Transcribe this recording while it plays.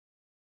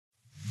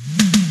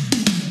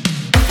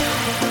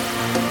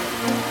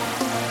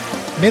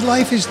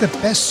Midlife is the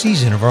best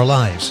season of our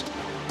lives,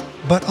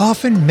 but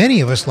often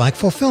many of us lack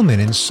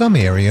fulfillment in some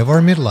area of our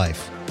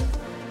midlife.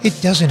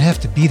 It doesn't have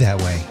to be that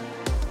way.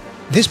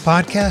 This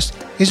podcast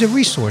is a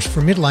resource for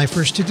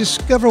midlifers to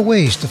discover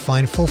ways to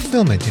find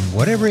fulfillment in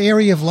whatever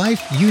area of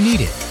life you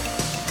need it.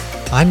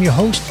 I'm your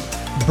host,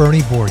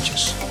 Bernie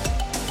Borges.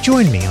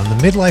 Join me on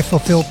the Midlife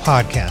Fulfilled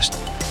podcast,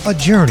 a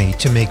journey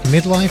to make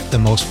midlife the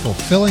most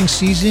fulfilling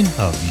season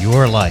of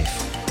your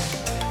life.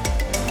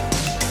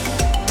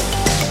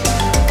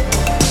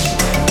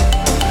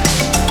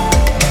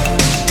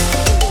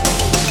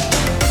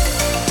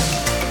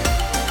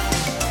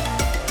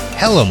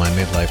 Hello, my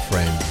midlife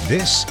friend.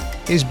 This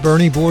is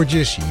Bernie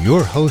Borges,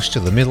 your host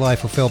of the Midlife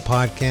Fulfilled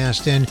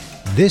podcast, and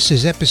this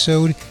is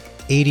episode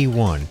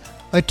 81,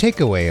 a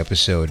takeaway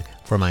episode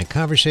for my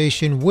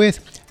conversation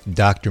with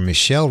Dr.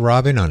 Michelle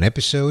Robin on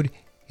episode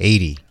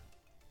 80.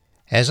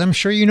 As I'm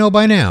sure you know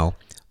by now,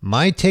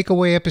 my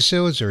takeaway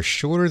episodes are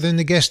shorter than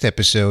the guest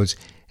episodes,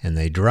 and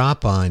they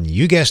drop on,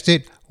 you guessed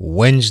it,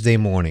 Wednesday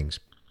mornings.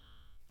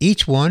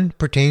 Each one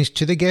pertains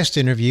to the guest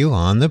interview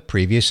on the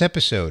previous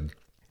episode.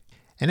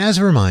 And as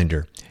a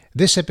reminder,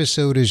 this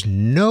episode is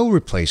no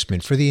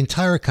replacement for the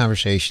entire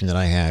conversation that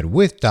I had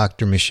with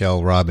Dr.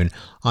 Michelle Robin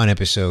on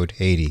episode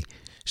 80.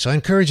 So I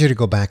encourage you to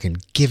go back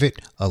and give it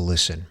a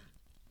listen.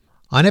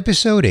 On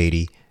episode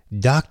 80,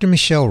 Dr.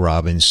 Michelle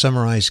Robin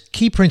summarized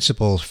key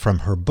principles from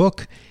her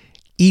book,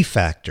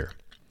 E-Factor: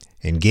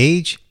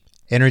 Engage,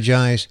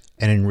 Energize,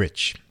 and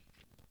Enrich.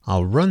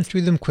 I'll run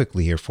through them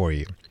quickly here for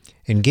you.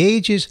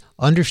 Engage is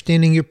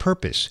understanding your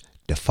purpose,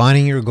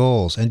 defining your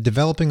goals, and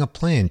developing a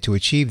plan to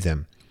achieve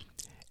them.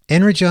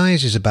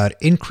 Energize is about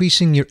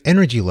increasing your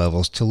energy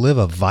levels to live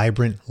a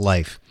vibrant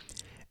life.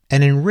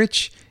 And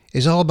Enrich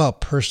is all about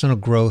personal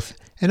growth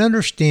and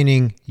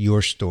understanding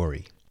your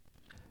story.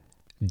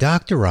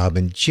 Dr.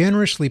 Robin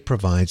generously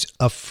provides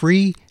a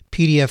free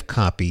PDF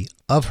copy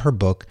of her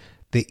book,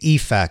 The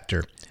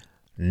E-Factor.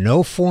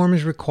 No form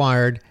is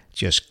required.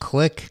 Just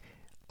click,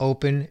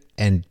 open,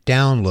 and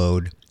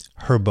download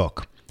her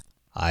book.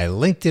 I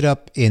linked it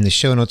up in the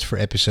show notes for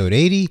episode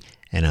 80,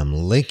 and I'm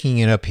linking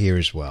it up here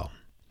as well.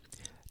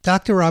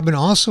 Dr. Robin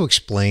also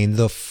explained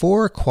the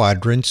 4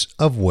 quadrants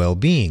of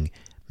well-being: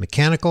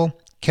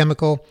 mechanical,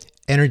 chemical,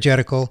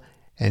 energetical,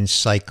 and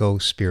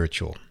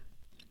psycho-spiritual.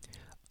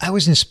 I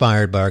was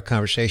inspired by our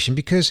conversation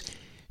because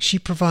she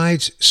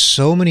provides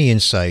so many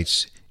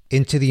insights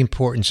into the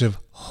importance of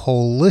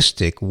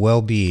holistic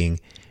well-being,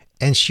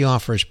 and she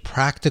offers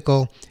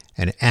practical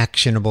and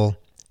actionable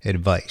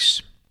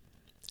advice.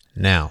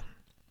 Now,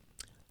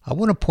 I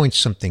want to point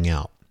something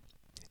out.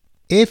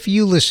 If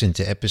you listen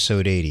to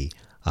episode 80,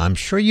 I'm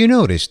sure you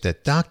noticed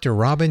that Dr.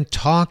 Robin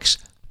talks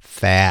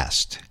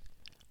fast,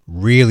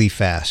 really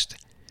fast.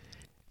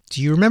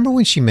 Do you remember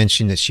when she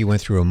mentioned that she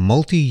went through a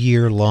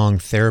multi-year-long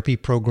therapy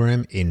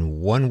program in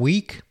 1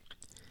 week?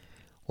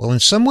 Well, in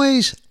some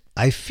ways,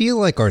 I feel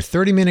like our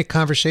 30-minute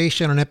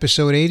conversation on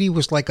episode 80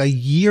 was like a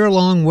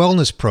year-long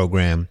wellness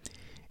program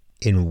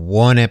in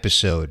one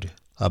episode,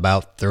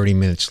 about 30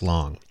 minutes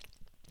long.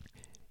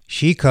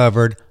 She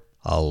covered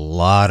a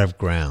lot of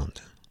ground.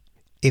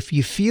 If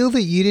you feel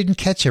that you didn't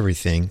catch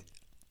everything,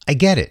 I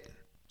get it.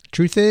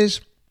 Truth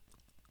is,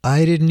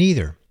 I didn't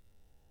either.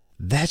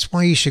 That's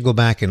why you should go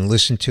back and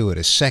listen to it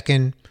a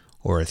second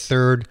or a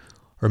third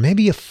or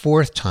maybe a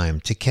fourth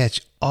time to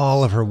catch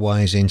all of her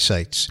wise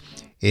insights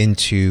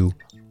into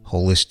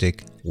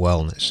holistic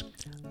wellness.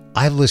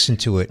 I've listened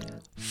to it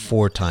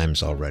 4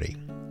 times already,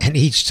 and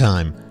each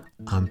time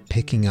I'm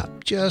picking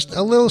up just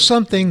a little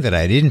something that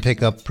I didn't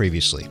pick up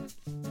previously.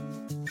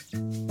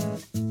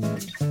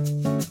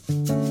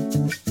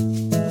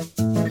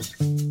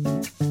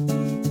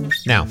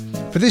 Now,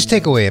 for this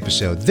takeaway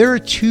episode, there are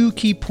 2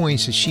 key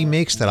points that she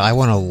makes that I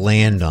want to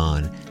land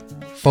on,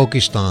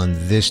 focused on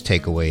this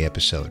takeaway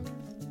episode.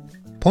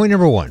 Point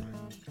number 1,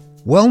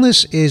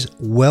 wellness is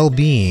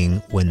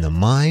well-being when the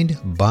mind,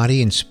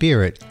 body, and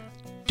spirit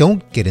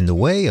don't get in the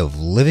way of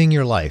living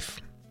your life.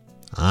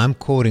 I'm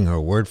quoting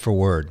her word for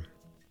word.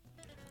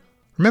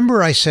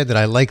 Remember I said that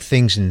I like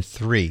things in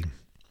 3.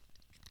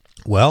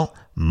 Well,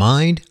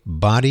 mind,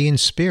 body, and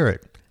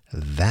spirit.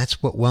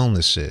 That's what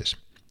wellness is.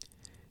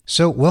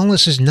 So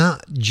wellness is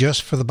not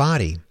just for the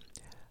body.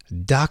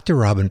 Dr.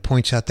 Robin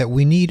points out that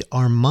we need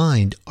our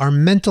mind, our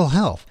mental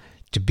health,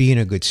 to be in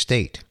a good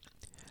state.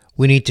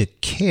 We need to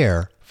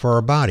care for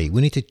our body.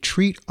 We need to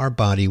treat our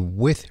body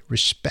with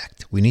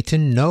respect. We need to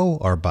know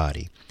our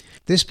body.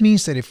 This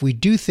means that if we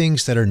do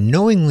things that are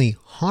knowingly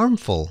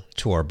harmful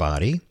to our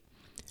body,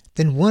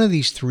 then one of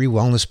these 3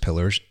 wellness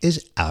pillars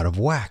is out of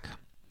whack.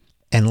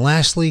 And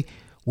lastly,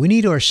 we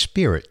need our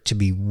spirit to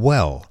be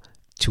well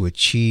to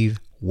achieve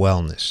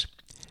wellness.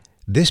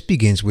 This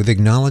begins with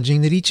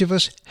acknowledging that each of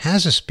us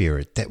has a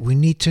spirit that we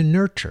need to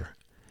nurture.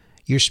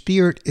 Your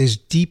spirit is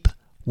deep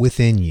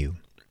within you.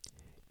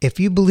 If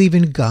you believe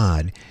in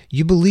God,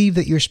 you believe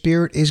that your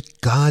spirit is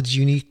God's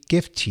unique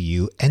gift to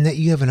you and that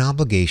you have an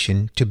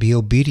obligation to be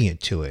obedient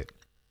to it.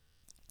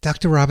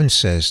 Dr. Robin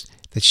says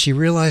that she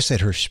realized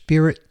that her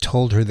spirit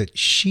told her that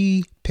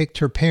she picked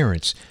her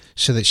parents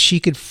so that she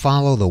could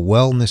follow the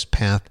wellness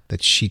path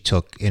that she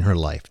took in her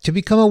life, to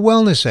become a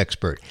wellness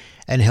expert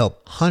and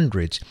help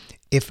hundreds,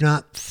 if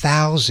not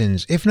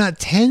thousands, if not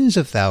tens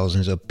of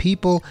thousands of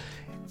people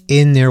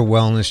in their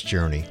wellness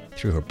journey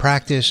through her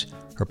practice,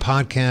 her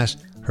podcast,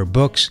 her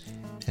books,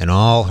 and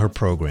all her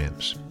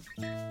programs.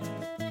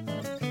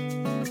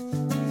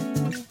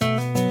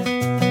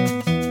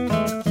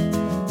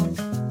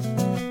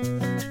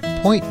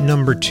 Point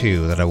number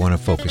 2 that I want to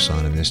focus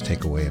on in this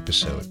takeaway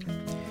episode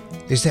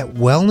is that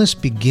wellness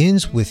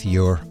begins with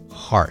your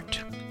heart.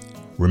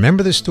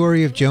 Remember the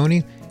story of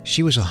Joni?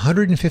 She was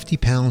 150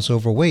 pounds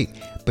overweight,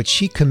 but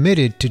she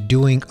committed to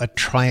doing a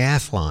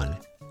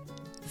triathlon.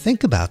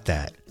 Think about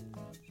that.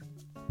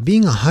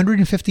 Being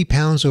 150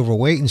 pounds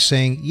overweight and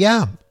saying,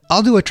 yeah,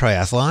 I'll do a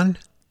triathlon.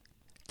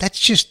 That's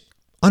just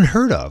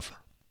unheard of.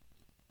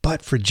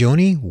 But for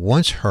Joni,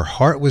 once her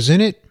heart was in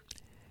it,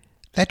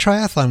 that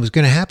triathlon was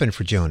going to happen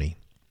for Joni.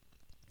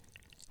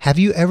 Have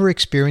you ever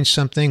experienced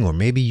something, or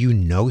maybe you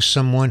know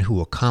someone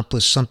who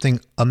accomplished something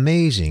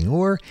amazing,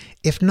 or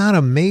if not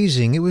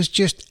amazing, it was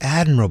just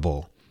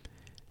admirable?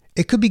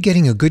 It could be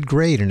getting a good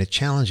grade in a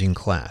challenging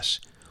class,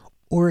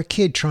 or a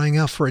kid trying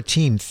out for a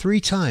team 3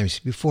 times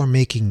before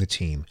making the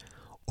team,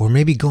 or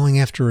maybe going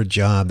after a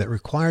job that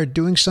required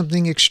doing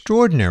something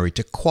extraordinary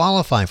to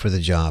qualify for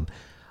the job,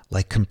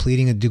 like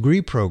completing a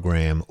degree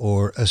program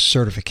or a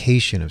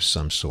certification of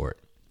some sort.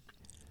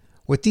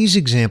 What these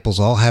examples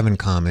all have in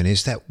common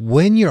is that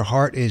when your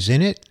heart is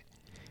in it,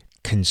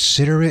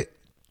 consider it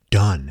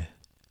done.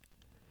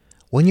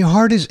 When your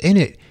heart is in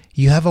it,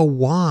 you have a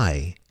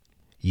why.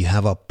 You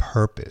have a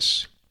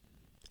purpose.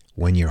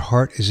 When your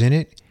heart is in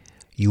it,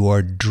 you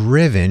are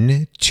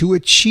driven to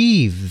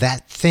achieve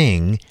that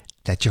thing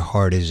that your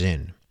heart is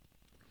in.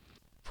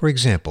 For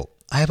example,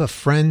 I have a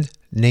friend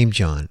named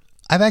John.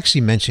 I've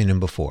actually mentioned him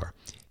before.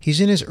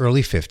 He's in his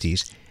early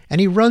 50s, and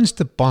he runs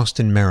the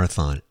Boston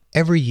Marathon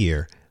every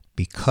year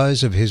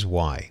because of his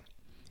why.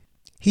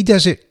 He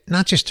does it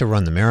not just to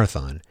run the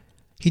marathon.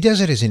 He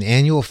does it as an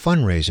annual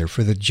fundraiser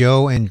for the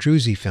Joe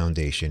Andruzzi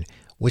Foundation,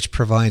 which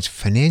provides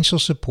financial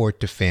support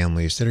to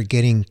families that are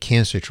getting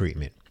cancer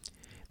treatment.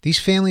 These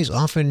families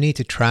often need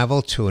to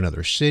travel to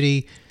another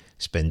city,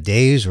 spend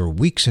days or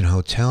weeks in a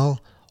hotel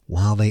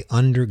while they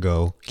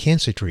undergo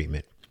cancer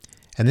treatment.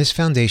 And this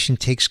foundation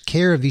takes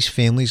care of these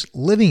families'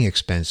 living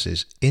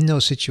expenses in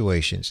those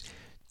situations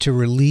to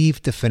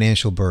relieve the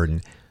financial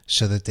burden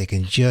so that they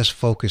can just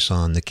focus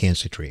on the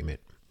cancer treatment.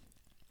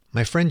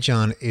 My friend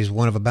John is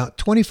one of about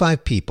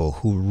 25 people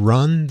who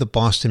run the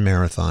Boston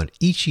Marathon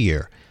each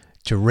year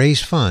to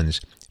raise funds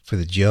for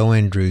the Joe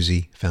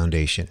Andruzzi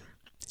Foundation.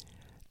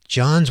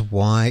 John's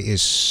why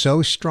is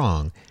so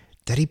strong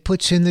that he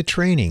puts in the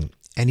training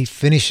and he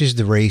finishes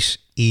the race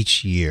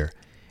each year.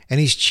 And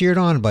he's cheered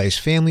on by his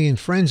family and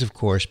friends, of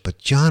course, but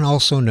John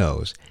also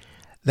knows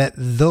that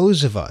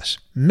those of us,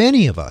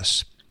 many of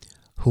us,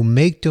 who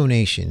make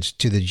donations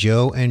to the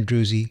Joe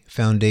Andruzzi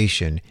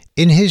Foundation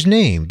in his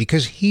name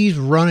because he's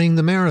running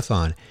the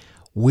marathon,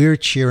 we're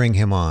cheering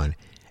him on,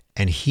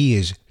 and he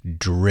is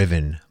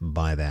driven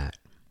by that.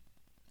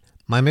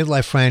 My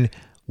midlife friend,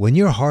 when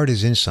your heart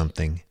is in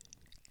something,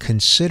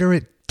 consider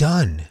it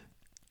done.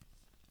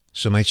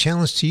 So my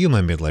challenge to you,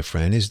 my midlife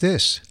friend, is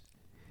this.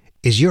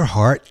 Is your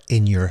heart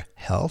in your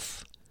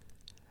health?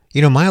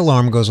 You know, my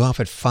alarm goes off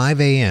at 5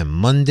 a.m.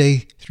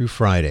 Monday through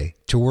Friday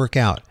to work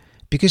out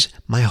because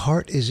my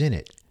heart is in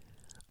it.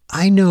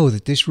 I know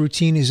that this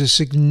routine is a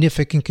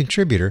significant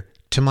contributor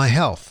to my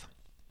health.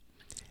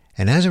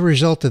 And as a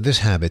result of this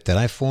habit that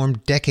I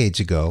formed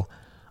decades ago,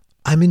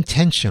 I'm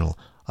intentional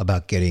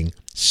about getting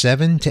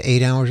 7 to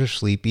 8 hours of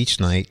sleep each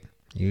night,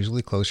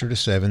 usually closer to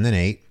 7 than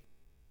 8.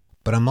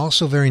 But I'm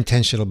also very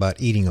intentional about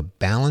eating a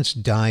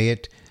balanced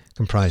diet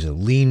comprised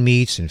of lean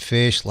meats and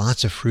fish,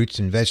 lots of fruits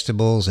and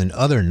vegetables, and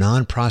other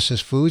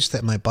non-processed foods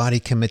that my body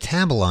can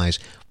metabolize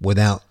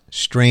without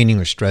straining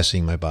or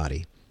stressing my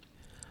body.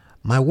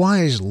 My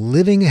why is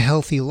living a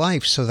healthy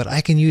life so that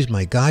I can use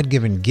my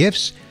God-given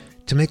gifts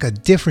to make a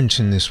difference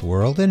in this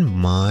world in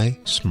my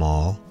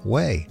small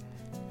way.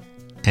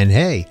 And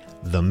hey,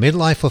 the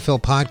Midlife Fulfill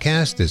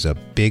podcast is a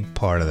big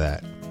part of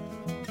that.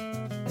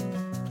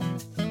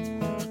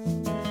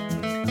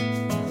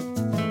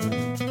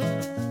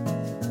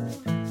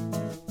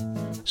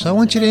 So I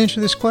want you to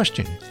answer this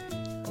question.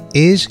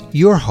 Is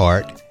your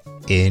heart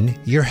in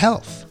your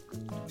health?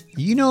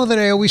 You know that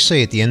I always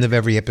say at the end of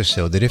every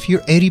episode that if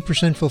you're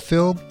 80%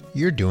 fulfilled,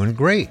 you're doing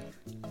great.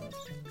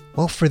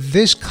 Well, for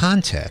this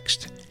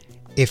context,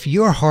 if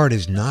your heart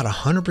is not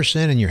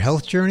 100% in your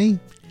health journey,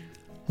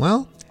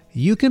 well,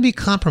 you can be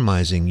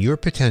compromising your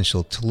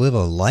potential to live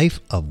a life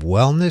of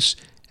wellness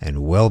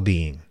and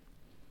well-being.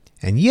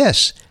 And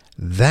yes,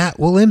 that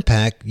will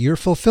impact your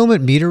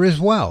fulfillment meter as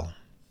well.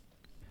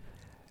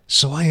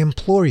 So I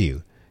implore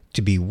you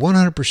to be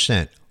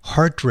 100%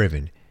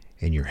 heart-driven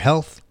in your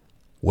health,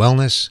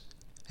 wellness,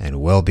 and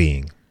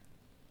well-being.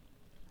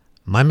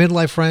 My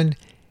midlife friend,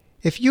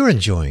 if you're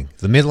enjoying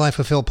the Midlife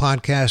Fulfill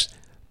podcast,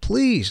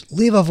 please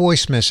leave a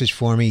voice message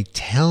for me.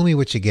 Tell me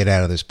what you get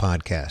out of this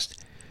podcast.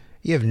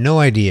 You have no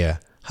idea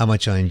how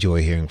much I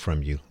enjoy hearing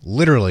from you,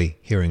 literally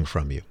hearing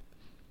from you.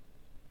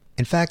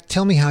 In fact,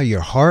 tell me how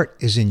your heart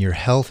is in your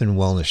health and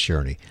wellness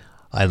journey.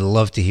 I'd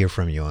love to hear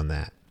from you on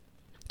that.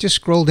 Just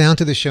scroll down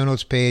to the show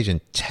notes page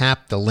and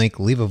tap the link,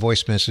 leave a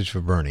voice message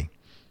for Bernie.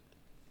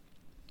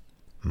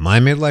 My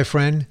midlife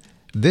friend,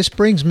 this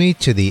brings me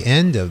to the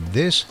end of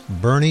this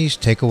Bernie's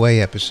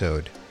Takeaway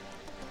episode.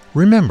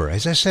 Remember,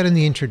 as I said in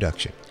the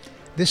introduction,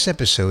 this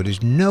episode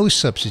is no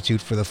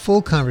substitute for the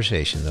full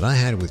conversation that I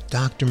had with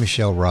Dr.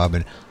 Michelle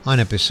Robin on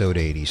episode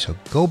 80. So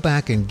go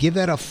back and give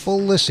that a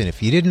full listen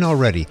if you didn't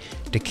already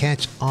to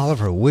catch all of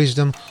her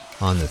wisdom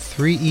on the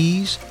 3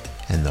 E's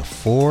and the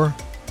 4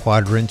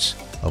 quadrants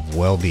of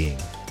well-being.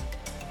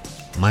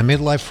 My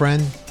midlife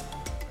friend,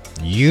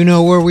 you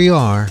know where we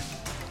are.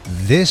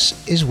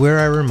 This is where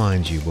I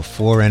remind you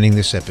before ending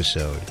this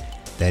episode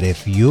that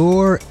if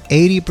you're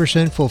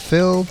 80%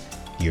 fulfilled,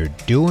 you're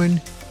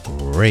doing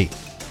great.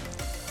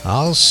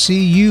 I'll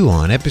see you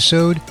on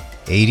episode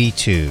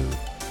 82.